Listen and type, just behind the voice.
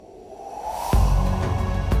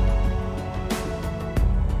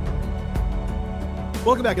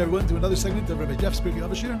Welcome back, everyone, to another segment of Rabbi Jeff's Pirkei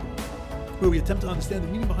Avos Shiur, where we attempt to understand the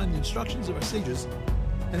meaning behind the instructions of our sages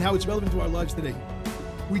and how it's relevant to our lives today.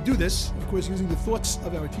 We do this, of course, using the thoughts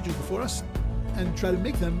of our teachers before us and try to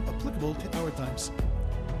make them applicable to our times.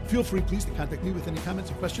 Feel free, please, to contact me with any comments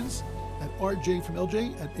or questions at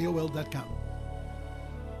rjfromlj@aol.com.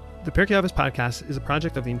 The Pirkei Avos podcast is a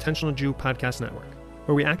project of the Intentional Jew Podcast Network,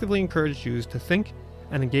 where we actively encourage Jews to think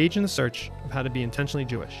and engage in the search of how to be intentionally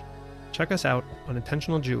Jewish. Check us out on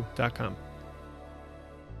intentionaljew.com.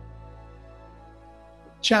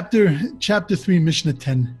 Chapter 3, Mishnah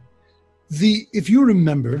 10. If you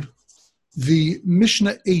remember, the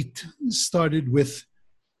Mishnah 8 started with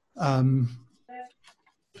Rabbi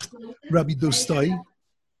Dostai,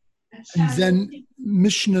 and then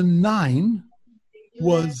Mishnah 9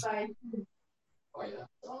 was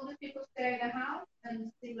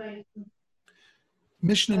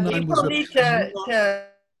Mishnah 9 was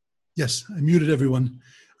Yes, I muted everyone.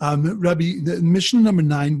 Mishnah number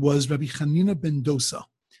 9 was Rabbi Chanina ben Dosa,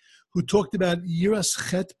 who talked about Yiras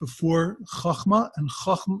Chet before Chachma, and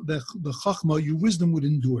the Chachma, your wisdom would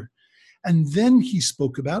endure. And then he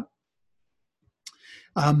spoke about,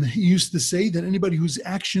 he used to say that anybody whose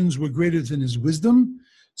actions were greater than his wisdom,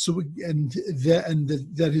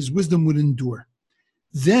 that his wisdom would endure.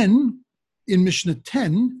 Then, in Mishnah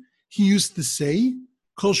 10, he used to say,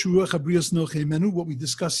 what we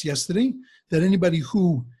discussed yesterday, that anybody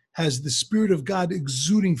who has the Spirit of God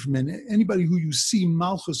exuding from him, anybody who you see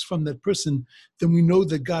Malchus from that person, then we know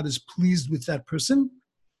that God is pleased with that person.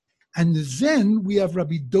 And then we have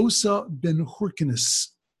Rabbi Dosa ben Hyrcanus,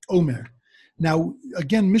 Omer. Now,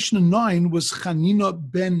 again, Mishnah 9 was Chanina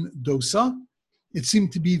ben Dosa. It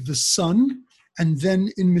seemed to be the son. And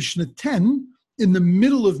then in Mishnah 10, in the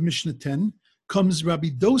middle of Mishnah 10, comes Rabbi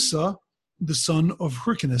Dosa, the son of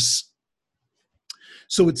Hyrcanus.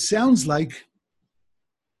 So it sounds like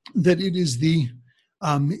that it is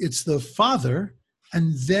it's the father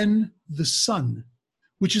and then the son,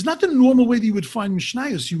 which is not the normal way that you would find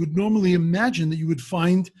Mishnayos. You would normally imagine that you would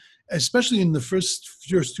find, especially in the first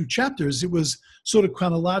two chapters, it was sort of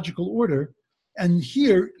chronological order. And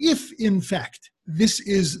here, if in fact this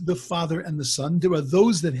is the father and the son, there are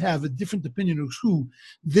those that have a different opinion of who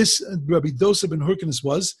this Rabbi Dosa ben Hyrcanus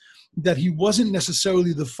was, that he wasn't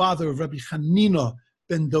necessarily the father of Rabbi Chanina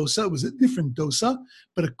ben Dosa, it was a different Dosa.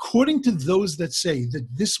 But according to those that say that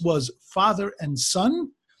this was father and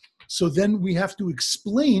son, so then we have to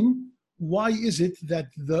explain why is it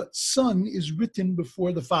that the son is written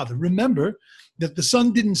before the father. Remember that the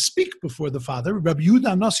son didn't speak before the father. Rabbi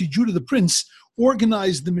Yehuda Nasi Judah the prince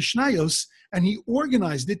organized the Mishnayos, and he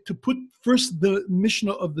organized it to put first the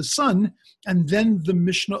Mishnah of the son and then the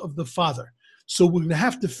Mishnah of the father. So we're going to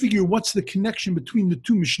have to figure what's the connection between the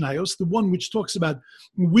two Mishnayos, the one which talks about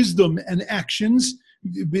wisdom and actions,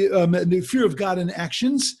 the fear of God and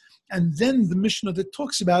actions, and then the Mishnah that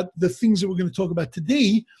talks about the things that we're going to talk about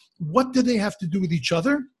today. What do they have to do with each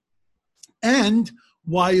other? And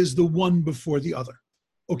why is the one before the other?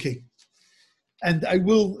 Okay. And I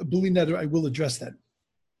will address that.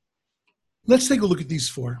 Let's take a look at these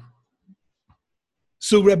four.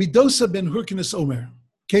 So Rabbi Dosa ben Hyrcanus Omer.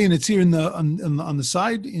 Okay, and it's here on the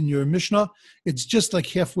side in your Mishnah. It's just like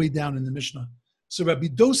halfway down in the Mishnah. So Rabbi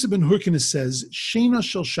Dosa ben Hyrcanus says, Shena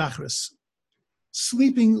shel shachris,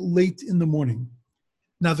 sleeping late in the morning.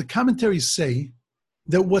 Now the commentaries say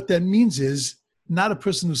that what that means is not a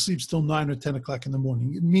person who sleeps till 9 or 10 o'clock in the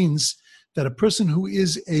morning. It means that a person who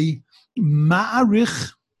is a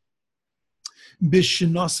ma'arich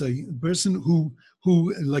bishinasa, a person who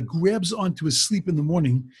like grabs onto his sleep in the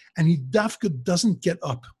morning, and he dafka doesn't get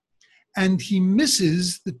up, and he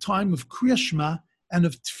misses the time of Kriyas Shema and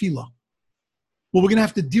of Tefillah. Well, we're going to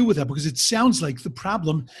have to deal with that, because it sounds like the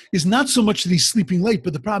problem is not so much that he's sleeping late,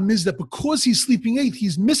 but the problem is that because he's sleeping late,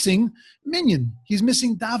 he's missing minyan, he's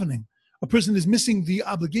missing davening. A person is missing the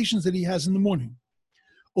obligations that he has in the morning.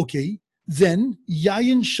 Okay, then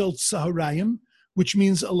yayin shel tzaharayim, which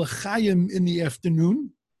means a lechayim in the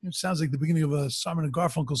afternoon. It sounds like the beginning of a Simon and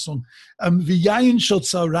Garfunkel song. V'yayin shel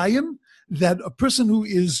tzarayim, that a person who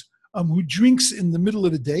drinks in the middle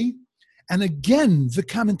of the day. And again, the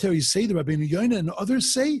commentaries say, the Rabbeinu Yonah and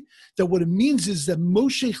others say, that what it means is that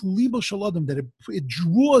Moshech libo shel adam, that it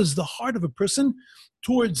draws the heart of a person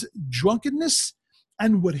towards drunkenness.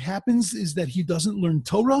 And what happens is that he doesn't learn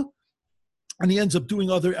Torah, and he ends up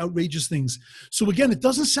doing other outrageous things. So again, it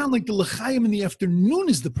doesn't sound like the l'chaim in the afternoon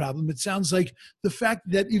is the problem. It sounds like the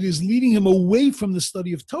fact that it is leading him away from the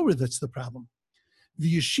study of Torah that's the problem.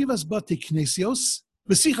 The yeshivas bate knesios,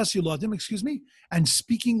 v'sichas yoladim, and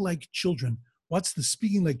speaking like children. What's the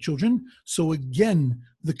speaking like children? So again,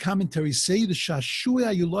 the commentaries say the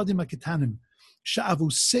shashuya yuladim aketanim,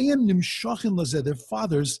 sha'avuseim nimshachin lazeh. Their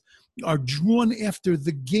fathers are drawn after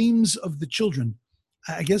the games of the children.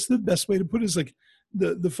 I guess the best way to put it is like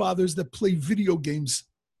the fathers that play video games.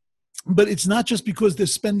 But it's not just because they're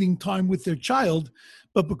spending time with their child,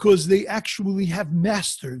 but because they actually have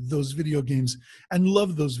mastered those video games and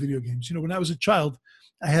love those video games. You know, when I was a child,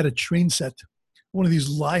 I had a train set, one of these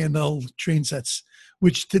Lionel train sets,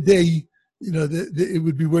 which today, you know, it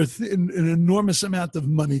would be worth an enormous amount of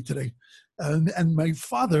money today. And my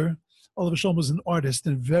father, Olav Shalom, was an artist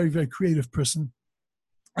and a very, very creative person.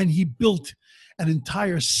 And he built an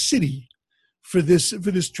entire city for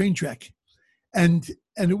this train track. And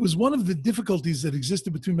it was one of the difficulties that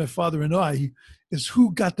existed between my father and I, is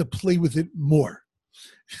who got to play with it more.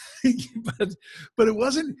 but it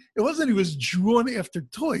wasn't he was drawn after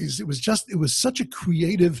toys. It was such a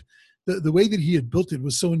creative, the way that he had built it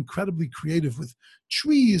was so incredibly creative, with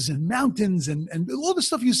trees and mountains and all the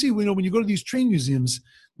stuff you see, you know, when you go to these train museums.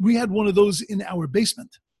 We had one of those in our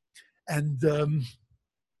basement. And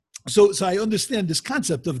so I understand this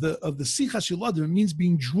concept of the sichas yuladim. It means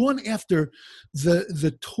being drawn after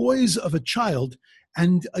the toys of a child.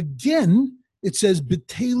 And again, it says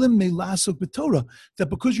b'telim melasok b'torah,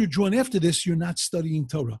 that because you're drawn after this, you're not studying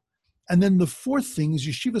Torah. And then the fourth thing is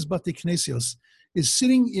yeshivas batei knesios, is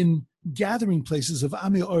sitting in gathering places of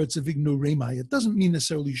Amei Haaretz of ignoremai. It doesn't mean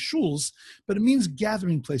necessarily shuls, but it means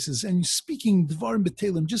gathering places and speaking dvarim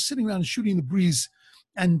b'telim, just sitting around and shooting the breeze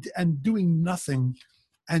and doing nothing.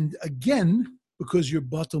 And again, because you're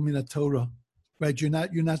batel min Torah, right? You're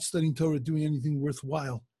not studying Torah, doing anything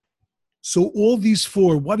worthwhile. So all these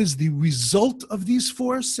four, what is the result of these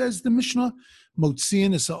four, says the Mishnah?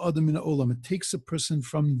 Motziin es ha'adam min ha'olam. It takes a person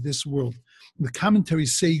from this world. The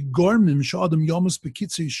commentaries say, Garmim sha'adam yamus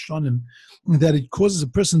b'kitzei shanim, that it causes a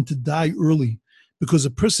person to die early, because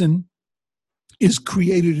a person is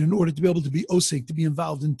created in order to be able to be osek, to be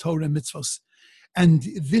involved in Torah and mitzvahs. And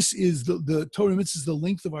this is the Torah mitzvah is the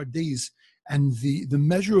length of our days and the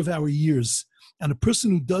measure of our years. And a person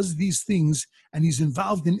who does these things and he's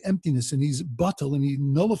involved in emptiness and he's batal and he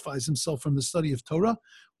nullifies himself from the study of Torah,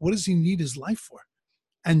 what does he need his life for?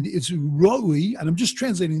 And it's roi, and I'm just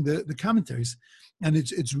translating the commentaries, and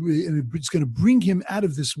it's going to bring him out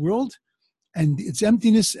of this world, and it's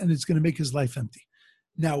emptiness, and it's going to make his life empty.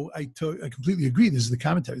 Now, I completely agree. This is the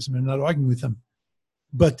commentaries. I'm not arguing with them,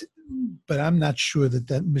 but I'm not sure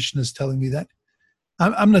that Mishnah is telling me that.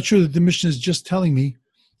 I'm not sure that the Mishnah is just telling me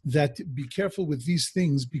that be careful with these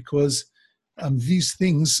things, because these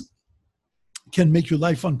things can make your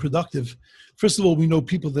life unproductive. First of all, we know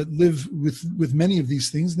people that live with many of these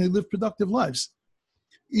things, and they live productive lives.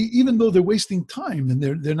 Even though they're wasting time and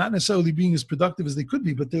they're not necessarily being as productive as they could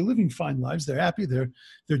be, but they're living fine lives. They're happy. They're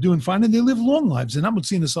doing fine, and they live long lives. And I'm not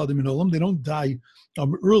seeing this Adam in Olam. They don't die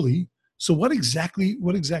early. So what exactly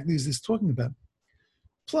is this talking about?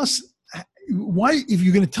 Plus, why, if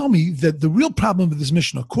you're going to tell me that the real problem of this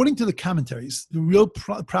Mishnah, according to the commentaries, the real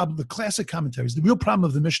problem, the classic commentaries, the real problem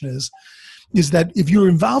of the Mishnah is that if you're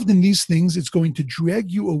involved in these things, it's going to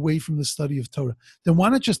drag you away from the study of Torah. Then why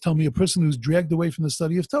not just tell me a person who's dragged away from the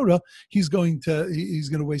study of Torah, he's going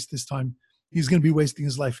to waste his time. He's going to be wasting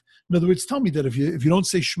his life. In other words, tell me that if you don't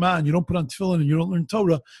say Shema and you don't put on tefillin and you don't learn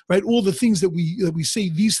Torah, right, all the things that we say,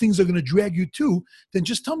 these things are going to drag you to, then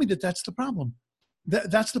just tell me that that's the problem.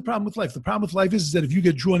 That's the problem with life. The problem with life is that if you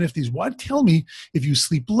get drawn after these, why tell me if you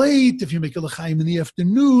sleep late, if you make a l'chaim in the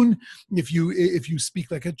afternoon, if you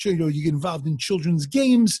speak like a child, you get involved in children's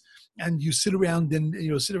games, and you sit around in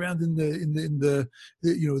the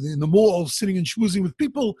mall, sitting and schmoozing with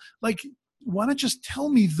people, like, why not just tell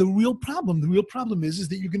me the real problem? The real problem is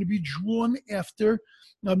that you're going to be drawn after.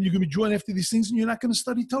 You're going to be drawn after these things, and you're not going to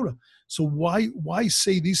study Torah. So why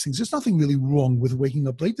say these things? There's nothing really wrong with waking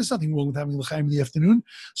up late. There's nothing wrong with having l'chaim in the afternoon.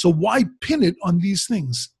 So why pin it on these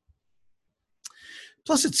things?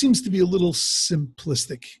 Plus, it seems to be a little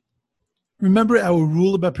simplistic. Remember our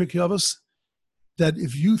rule about Pirkei Avos, that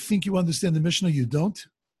if you think you understand the Mishnah, you don't.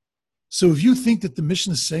 So if you think that the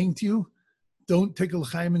Mishnah is saying to you, don't take a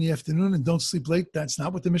l'chaim in the afternoon and don't sleep late, that's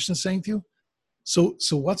not what the Mishnah is saying to you. So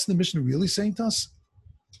what's the Mishnah really saying to us?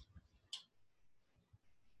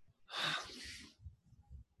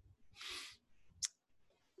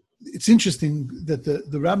 It's interesting that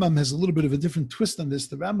the Rambam has a little bit of a different twist on this.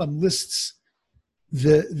 The Rambam lists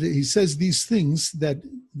he says these things, that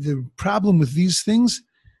the problem with these things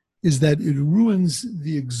is that it ruins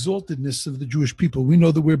the exaltedness of the Jewish people. We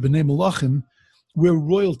know that we're B'nai Malachim, we're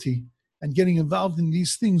royalty, and getting involved in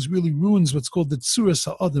these things really ruins what's called the Tzuras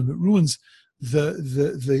HaAdam. It ruins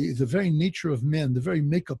the very nature of man, the very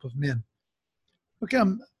makeup of man. Okay,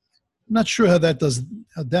 I'm not sure how that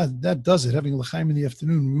does it. Having l'chaim in the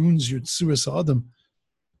afternoon ruins your tzuras ha'adam.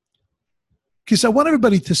 Okay, so I want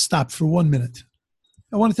everybody to stop for 1 minute.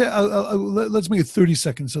 I want to let's make it 30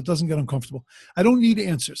 seconds so it doesn't get uncomfortable. I don't need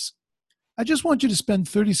answers. I just want you to spend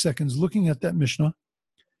 30 seconds looking at that Mishnah.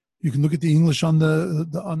 You can look at the English on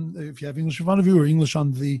if you have English in front of you, or English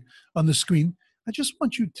on the screen. I just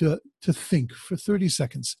want you to think for 30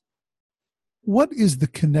 seconds. What is the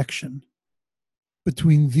connection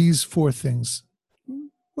between these four things?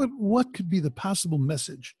 What could be the possible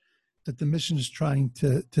message that the Mishnah is trying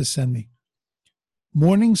to send me?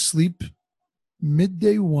 Morning sleep,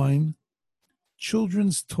 midday wine,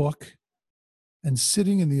 children's talk, and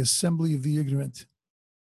sitting in the assembly of the ignorant.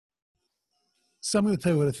 So I'm going to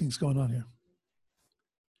tell you what I think is going on here.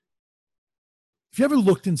 If you ever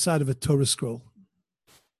looked inside of a Torah scroll,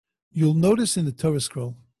 you'll notice in the Torah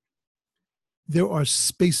scroll, there are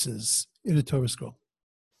spaces in a Torah scroll.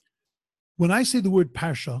 When I say the word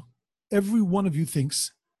Parsha, every one of you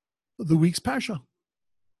thinks the week's Parsha.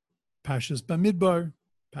 Parshas Bamidbar,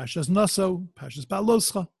 Parshas Naso, Parshas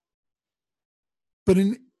Ba'aloscha. But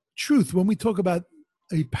in truth, when we talk about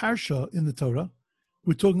a Parsha in the Torah,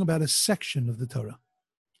 we're talking about a section of the Torah.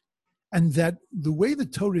 And that the way the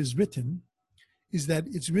Torah is written is that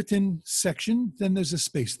it's written section, then there's a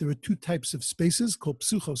space. There are two types of spaces called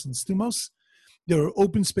psuchos and stumos. There are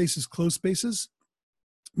open spaces, closed spaces.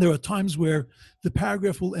 There are times where the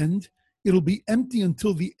paragraph will end. It'll be empty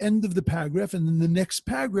until the end of the paragraph, and then the next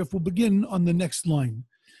paragraph will begin on the next line.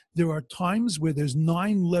 There are times where there's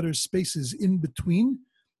 9-letter spaces in between,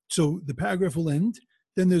 so the paragraph will end.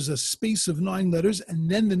 Then there's a space of 9 letters,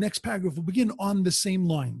 and then the next paragraph will begin on the same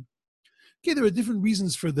line. Okay, there are different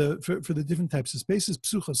reasons for the different types of spaces.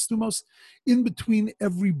 Psuchos, stumos. In between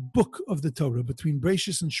every book of the Torah, between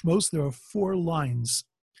Bereshis and Shmos, there are 4 lines.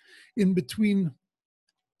 In between,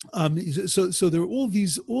 so there are all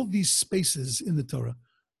these spaces in the Torah.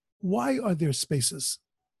 Why are there spaces?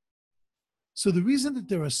 So the reason that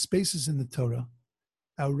there are spaces in the Torah,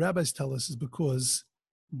 our rabbis tell us, is because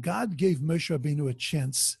God gave Moshe Rabbeinu a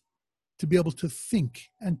chance to be able to think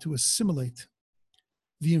and to assimilate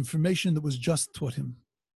the information that was just taught him.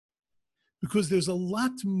 Because there's a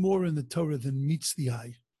lot more in the Torah than meets the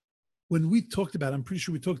eye. When we talked about, I'm pretty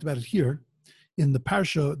sure we talked about it here, in the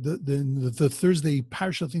Parsha, the Thursday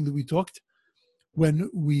Parsha thing that we talked, when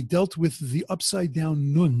we dealt with the upside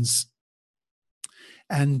down nuns.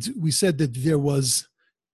 And we said that there was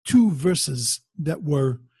 2 verses that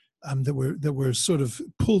were sort of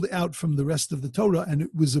pulled out from the rest of the Torah, and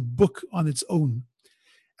it was a book on its own.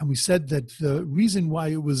 And we said that the reason why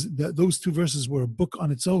it was that those 2 verses were a book on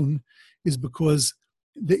its own is because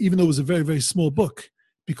even though it was a very, very small book,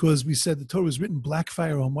 because we said the Torah was written black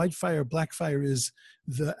fire on white fire. Black fire is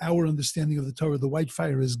our understanding of the Torah. The white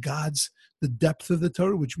fire is God's, the depth of the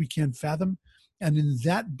Torah, which we can't fathom. And in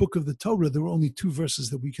that book of the Torah, there were only 2 verses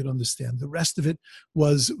that we could understand. The rest of it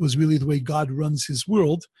was really the way God runs his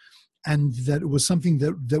world, and that it was something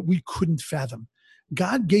that we couldn't fathom.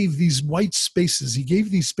 God gave these white spaces, he gave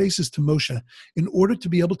these spaces to Moshe in order to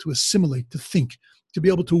be able to assimilate, to think, to be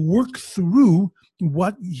able to work through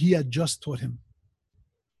what he had just taught him.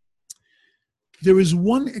 There is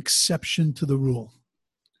one exception to the rule,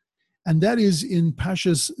 and that is in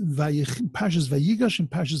Parshas Vayigash and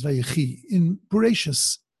Parshas Vayechi. In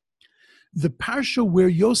Bereshis, the Parsha where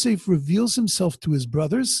Yosef reveals himself to his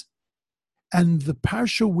brothers, and the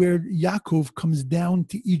Parsha where Yaakov comes down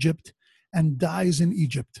to Egypt and dies in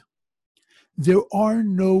Egypt. There are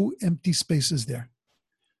no empty spaces there.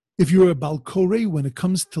 If you're a Bal Koreh, when it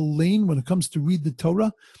comes to lane, when it comes to read the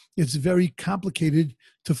Torah, it's very complicated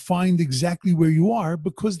to find exactly where you are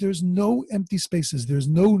because there's no empty spaces. There's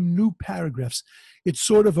no new paragraphs. It's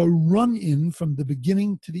sort of a run-in from the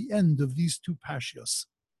beginning to the end of these 2 parshios.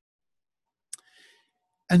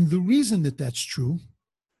 And the reason that that's true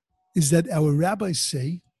is that our rabbis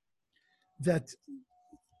say that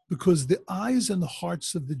because the eyes and the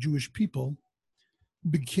hearts of the Jewish people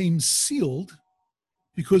became sealed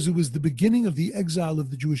because it was the beginning of the exile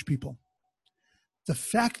of the Jewish people. The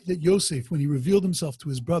fact that Yosef, when he revealed himself to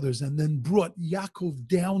his brothers and then brought Yaakov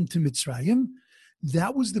down to Mitzrayim,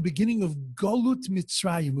 that was the beginning of Galut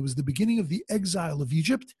Mitzrayim. It was the beginning of the exile of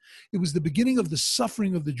Egypt. It was the beginning of the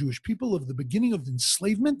suffering of the Jewish people, of the beginning of the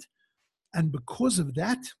enslavement. And because of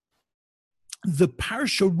that, the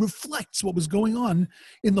Parsha reflects what was going on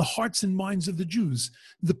in the hearts and minds of the Jews.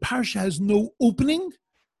 The Parsha has no opening.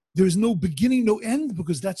 There's no beginning, no end,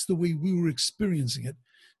 because that's the way we were experiencing it.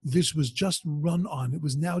 this was just run on. It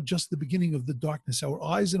was now just the beginning of the darkness. Our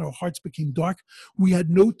eyes and our hearts became dark. We had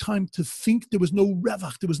no time to think. There was no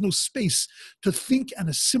revach. There was no space to think and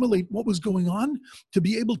assimilate what was going on, to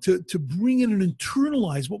be able to bring in and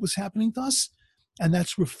internalize what was happening to us. And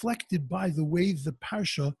that's reflected by the way the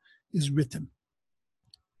parsha is written.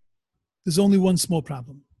 There's only one small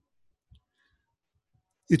problem.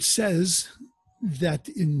 It says that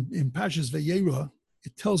in Parshas Vayera,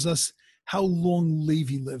 it tells us how long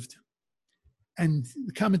Levi lived. And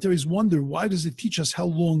the commentaries wonder, why does it teach us how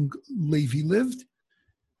long Levi lived?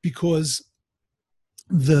 Because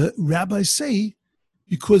the rabbis say,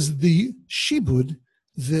 because the shibud,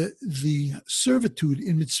 the servitude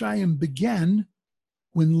in Mitzrayim began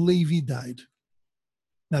when Levi died.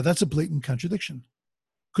 Now that's a blatant contradiction.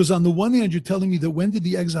 Because on the one hand, you're telling me that when did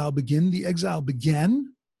the exile begin? The exile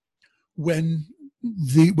began when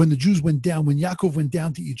the Jews went down, when Yaakov went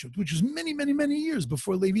down to Egypt, which was many, many, many years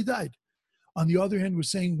before Levi died. On the other hand, we're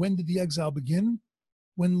saying, when did the exile begin?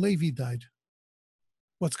 When Levi died.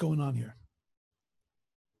 What's going on here?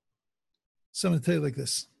 So I'm going to tell you like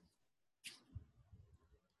this.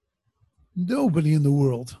 Nobody in the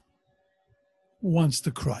world wants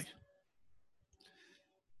to cry.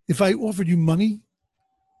 If I offered you money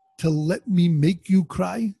to let me make you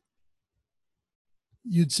cry,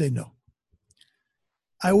 you'd say no.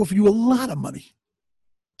 I offer you a lot of money.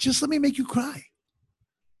 Just let me make you cry.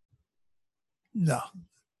 No,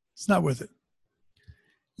 it's not worth it.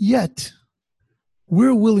 Yet,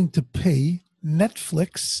 we're willing to pay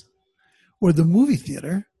Netflix or the movie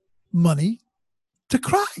theater money to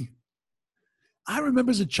cry. I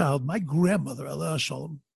remember as a child, my grandmother, Allah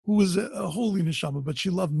Shalom, who was a holy neshama, but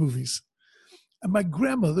she loved movies. And my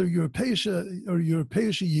grandmother,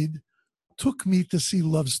 Europeische Yid, took me to see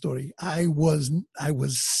Love Story. I was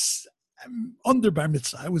under bar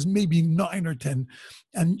mitzvah. I was maybe 9 or 10,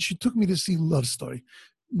 and she took me to see Love Story.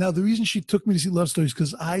 Now, the reason she took me to see Love Story is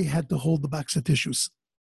because I had to hold the box of tissues.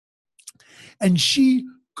 And she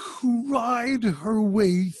cried her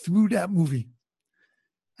way through that movie.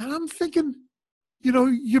 And I'm thinking,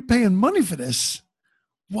 you're paying money for this.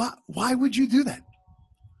 Why would you do that?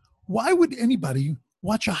 Why would anybody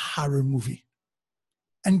watch a horror movie?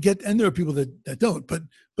 And there are people that don't, but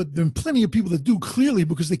there are plenty of people that do, clearly,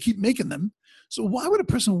 because they keep making them. So why would a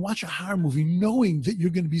person watch a horror movie knowing that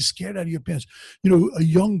you're going to be scared out of your pants? A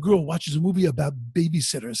young girl watches a movie about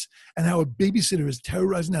babysitters and how a babysitter is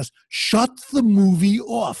terrorizing us. Shut the movie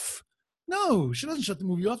off. No, she doesn't shut the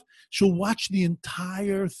movie off. She'll watch the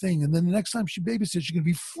entire thing. And then the next time she babysits, she's going to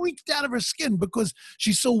be freaked out of her skin because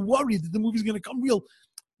she's so worried that the movie's going to come real.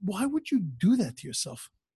 Why would you do that to yourself?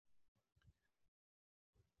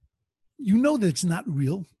 You know that it's not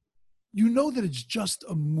real. You know that it's just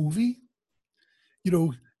a movie.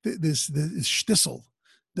 This shtisel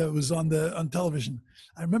that was on television.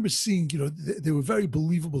 I remember seeing, they were very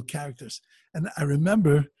believable characters. And I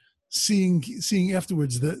remember seeing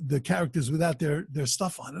afterwards the characters without their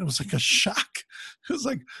stuff on. And it was like a shock. It was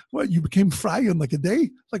like, what, you became Fry in like a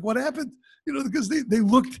day? Like, what happened? Because they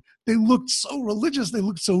looked so religious. They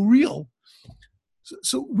looked so real.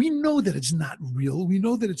 So we know that it's not real. We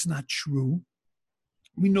know that it's not true.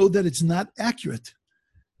 We know that it's not accurate.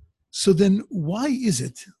 So then why is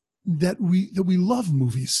it that we love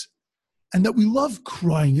movies and that we love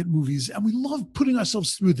crying at movies and we love putting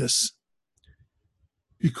ourselves through this?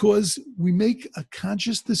 Because we make a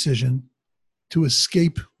conscious decision to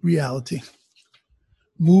escape reality.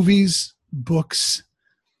 Movies, books.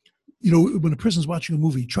 When a person's watching a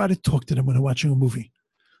movie, try to talk to them when they're watching a movie.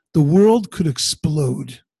 The world could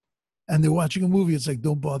explode and they're watching a movie. It's like,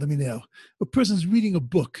 don't bother me now. A person's reading a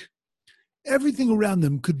book. Everything around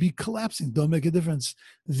them could be collapsing. Don't make a difference.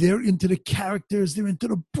 They're into the characters. They're into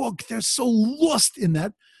the book. They're so lost in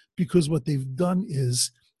that because what they've done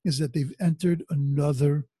is that they've entered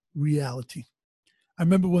another reality. I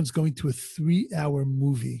remember once going to a 3-hour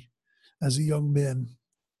movie as a young man,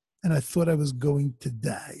 and I thought I was going to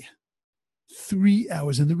die. 3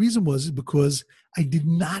 hours. And the reason was because I did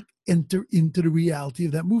not enter into the reality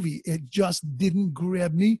of that movie. It just didn't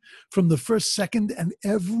grab me from the first second, and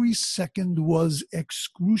every second was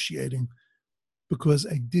excruciating because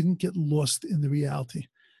I didn't get lost in the reality.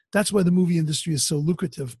 That's why the movie industry is so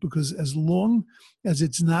lucrative, because as long as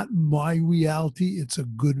it's not my reality, it's a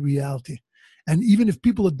good reality. And even if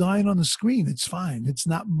people are dying on the screen, it's fine. It's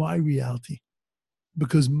not my reality,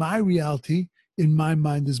 because my reality in my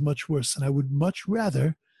mind is much worse. And I would much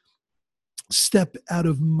rather step out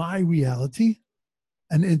of my reality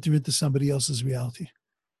and enter into somebody else's reality.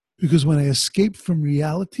 Because when I escape from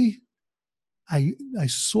reality, I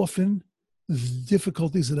soften the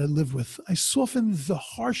difficulties that I live with. I soften the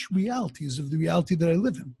harsh realities of the reality that I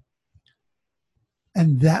live in.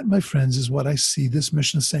 And that, my friends, is what I see this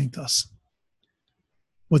Mishnah saying to us.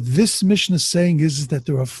 What this Mishnah is saying is that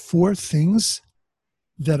there are 4 things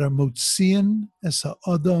that are motzian es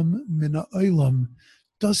ha'adam min ha'olam.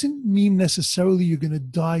 Doesn't mean necessarily you're going to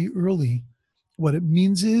die early. What it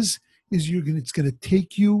means is it's going to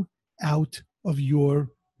take you out of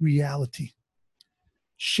your reality.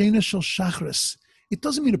 Shena shel shachris. It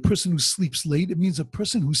doesn't mean a person who sleeps late. It means a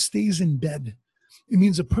person who stays in bed. It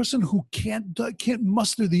means a person who can't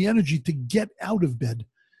muster the energy to get out of bed.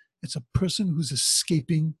 It's a person who's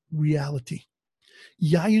escaping reality.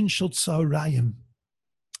 Yayin shel tzarayim.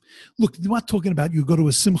 Look, we're not talking about you go to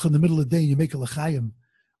a simcha in the middle of the day and you make a l'chaim.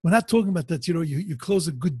 We're not talking about that, you close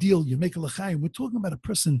a good deal, you make a l'chaim. We're talking about a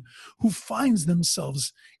person who finds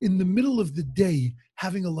themselves in the middle of the day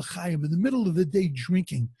having a l'chaim, in the middle of the day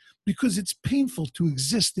drinking, because it's painful to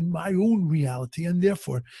exist in my own reality. And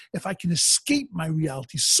therefore, if I can escape my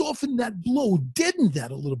reality, soften that blow, deaden that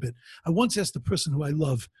a little bit. I once asked a person who I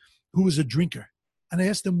love, who was a drinker, and I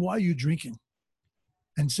asked him, why are you drinking?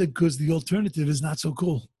 And said, because the alternative is not so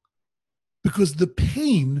cool. Because the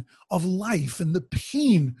pain of life and the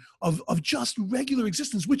pain of just regular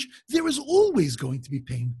existence, which there is always going to be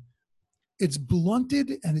pain, it's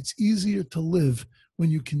blunted and it's easier to live when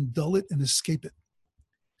you can dull it and escape it.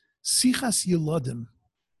 Sichas Yeladim.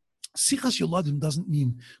 Sichas Yeladim doesn't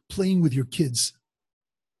mean playing with your kids.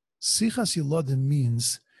 Sichas Yeladim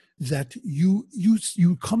means that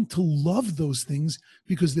you come to love those things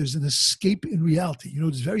because there's an escape in reality.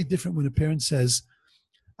 It's very different when a parent says,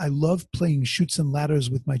 I love playing chutes and ladders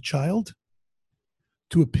with my child,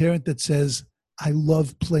 to a parent that says, I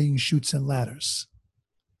love playing chutes and ladders.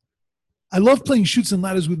 I love playing chutes and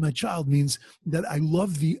ladders with my child means that I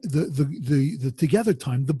love the together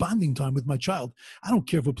time, the bonding time with my child. I don't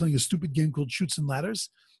care if we're playing a stupid game called chutes and ladders.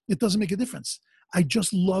 It doesn't make a difference. I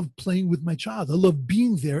just love playing with my child. I love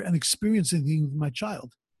being there and experiencing things with my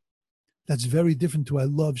child. That's very different to I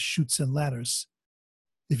love chutes and ladders.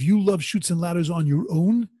 If you love chutes and ladders on your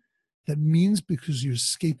own, that means because you're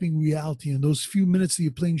escaping reality. In those few minutes that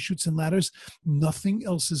you're playing chutes and ladders, nothing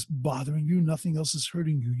else is bothering you. Nothing else is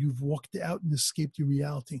hurting you. You've walked out and escaped your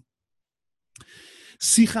reality.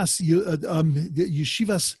 Sichas,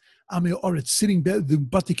 yeshivas Amei Oretz, sitting, the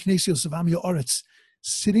Bati Knesios of Amei Oretz,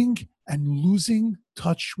 sitting and losing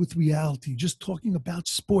touch with reality, just talking about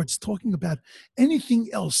sports, talking about anything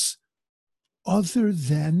else other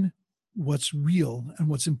than what's real and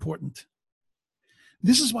what's important.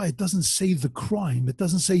 This is why it doesn't say the crime. It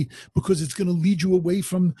doesn't say because it's going to lead you away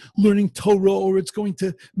from learning Torah or it's going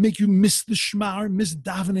to make you miss the Shema or miss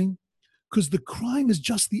davening. Because the crime is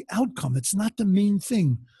just the outcome. It's not the main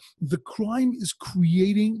thing. The crime is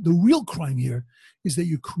the real crime here is that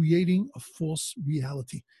you're creating a false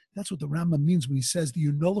reality. That's what the Rambam means when he says that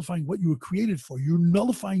you're nullifying what you were created for. You're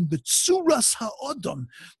nullifying the tsuras ha'odam,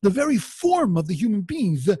 the very form of the human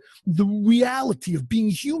being, the reality of being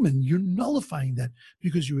human. You're nullifying that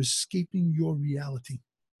because you're escaping your reality.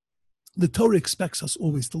 The Torah expects us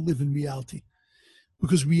always to live in reality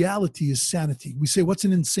because reality is sanity. We say, what's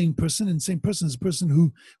an insane person? An insane person is a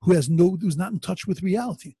person who's not in touch with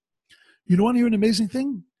reality. You don't want to hear an amazing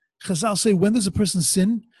thing? Chazal say, when does a person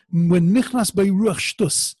sin? When nichnas by ruach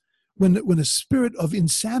shtus. When a spirit of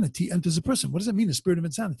insanity enters a person. What does that mean, a spirit of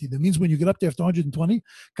insanity? That means when you get up there after 120,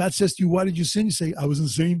 God says to you, why did you sin? You say, I was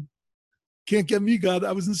insane. Can't get me, God.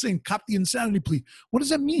 I was insane. Cop the insanity plea. What does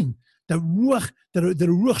that mean? That a ruach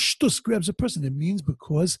shtus grabs a person. It means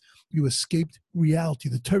because you escaped reality.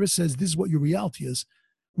 The Torah says this is what your reality is.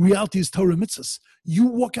 Reality is Torah mitzvahs. You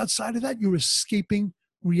walk outside of that, you're escaping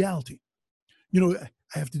reality. I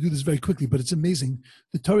have to do this very quickly, but it's amazing.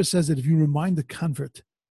 The Torah says that if you remind the convert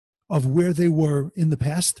of where they were in the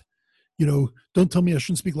past, don't tell me I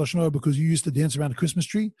shouldn't speak Lashon Hara because you used to dance around a Christmas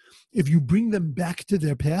tree. If you bring them back to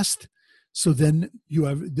their past, so then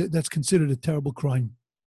that's considered a terrible crime.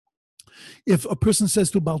 If a person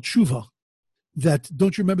says to Baal Tshuva that,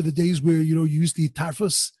 don't you remember the days where, you used to eat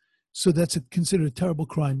tarfus? So that's considered a terrible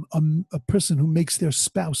crime. A person who makes their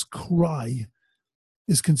spouse cry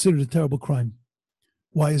is considered a terrible crime.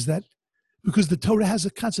 Why is that? Because the Torah has a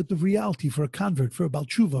concept of reality for a convert, for a Baal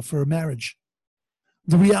Tshuva, for a marriage.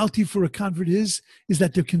 The reality for a convert is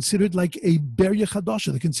that they're considered like a Beria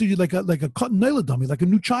Chadasha. They're considered like a cotton naila dummy, like a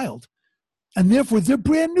new child. And therefore, they're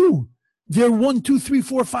brand new. They're 1, 2, 3,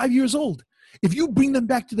 4, 5 years old. If you bring them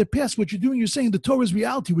back to their past, what you're doing, you're saying the Torah's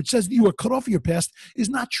reality, which says that you are cut off of your past, is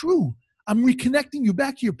not true. I'm reconnecting you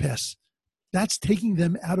back to your past. That's taking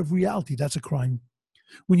them out of reality. That's a crime.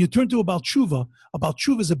 When you turn to a Baal Tshuva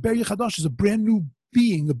is a Beriah Chadash, is a brand new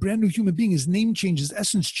being, a brand new human being. His name changed, his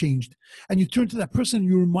essence changed. And you turn to that person and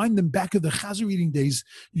you remind them back of the Chazar reading days.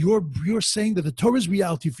 You're saying that the Torah's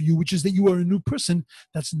reality for you, which is that you are a new person.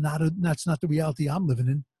 That's not the reality I'm living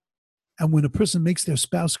in. And when a person makes their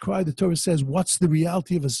spouse cry, the Torah says, what's the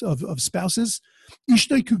reality of spouses?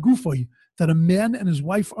 Ishtoi kugufoi, that a man and his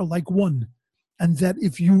wife are like one. And that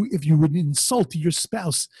if you would insult your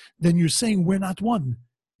spouse, then you're saying we're not one.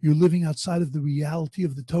 You're living outside of the reality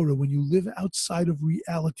of the Torah. When you live outside of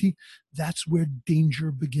reality, that's where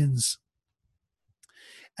danger begins.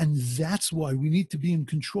 And that's why we need to be in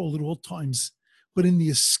control at all times. But in the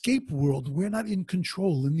escape world, we're not in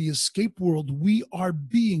control. In the escape world, we are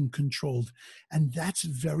being controlled. And that's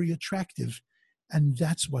very attractive. And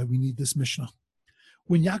that's why we need this Mishnah.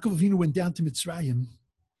 When Yaakov Avinu went down to Mitzrayim,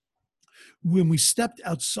 when we stepped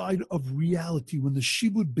outside of reality, when the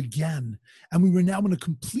Shibud began, and we were now in a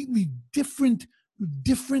completely different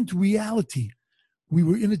reality. We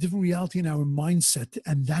were in a different reality in our mindset,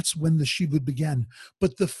 and that's when the Shibud began.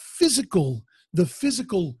 But the physical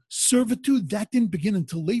servitude, that didn't begin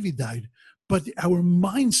until Levi died. But our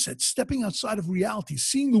mindset, stepping outside of reality,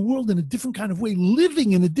 seeing the world in a different kind of way,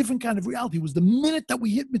 living in a different kind of reality, was the minute that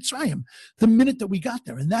we hit Mitzrayim, the minute that we got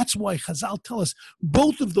there. And that's why Chazal tell us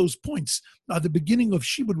both of those points are the beginning of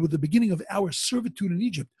Shibud, were the beginning of our servitude in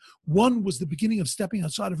Egypt. One was the beginning of stepping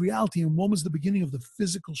outside of reality, and one was the beginning of the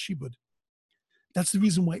physical Shibud. That's the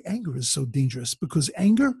reason why anger is so dangerous, because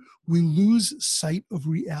anger, we lose sight of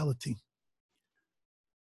reality.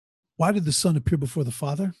 Why did the Son appear before the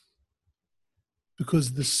Father?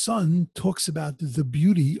 Because the Son talks about the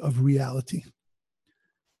beauty of reality,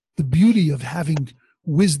 the beauty of having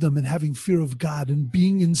wisdom and having fear of God and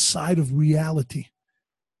being inside of reality.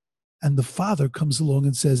 And the Father comes along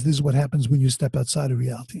and says, this is what happens when you step outside of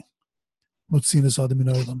reality. That's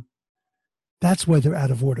why they're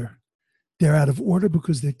out of order. They're out of order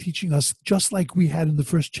because they're teaching us, just like we had in the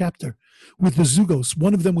first chapter with the Zugos.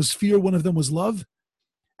 One of them was fear, one of them was love.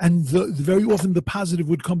 And very often the positive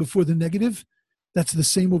would come before the negative. That's the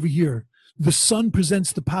same over here. The Son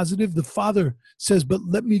presents the positive. The Father says, but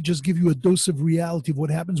let me just give you a dose of reality of what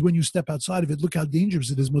happens when you step outside of it. Look how dangerous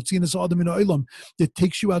it is. It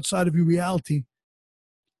takes you outside of your reality.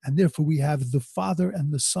 And therefore we have the Father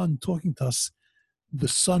and the Son talking to us. The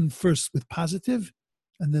Son first with positive,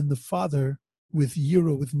 and then the Father with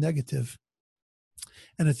yiro, with negative.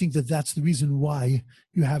 And I think that that's the reason why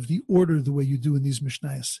you have the order the way you do in these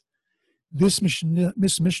Mishnayos. This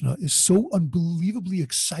Mishnah is so unbelievably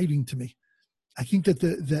exciting to me. I think that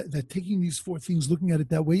that taking these four things, looking at it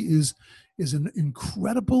that way, is an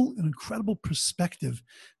incredible perspective.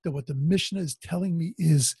 That what the Mishnah is telling me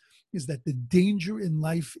is that the danger in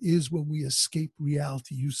life is when we escape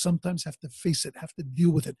reality. You sometimes have to face it, have to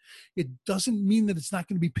deal with it. It doesn't mean that it's not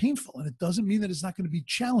going to be painful, and it doesn't mean that it's not going to be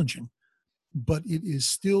challenging, but it is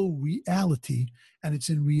still reality, and it's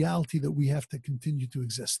in reality that we have to continue to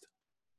exist.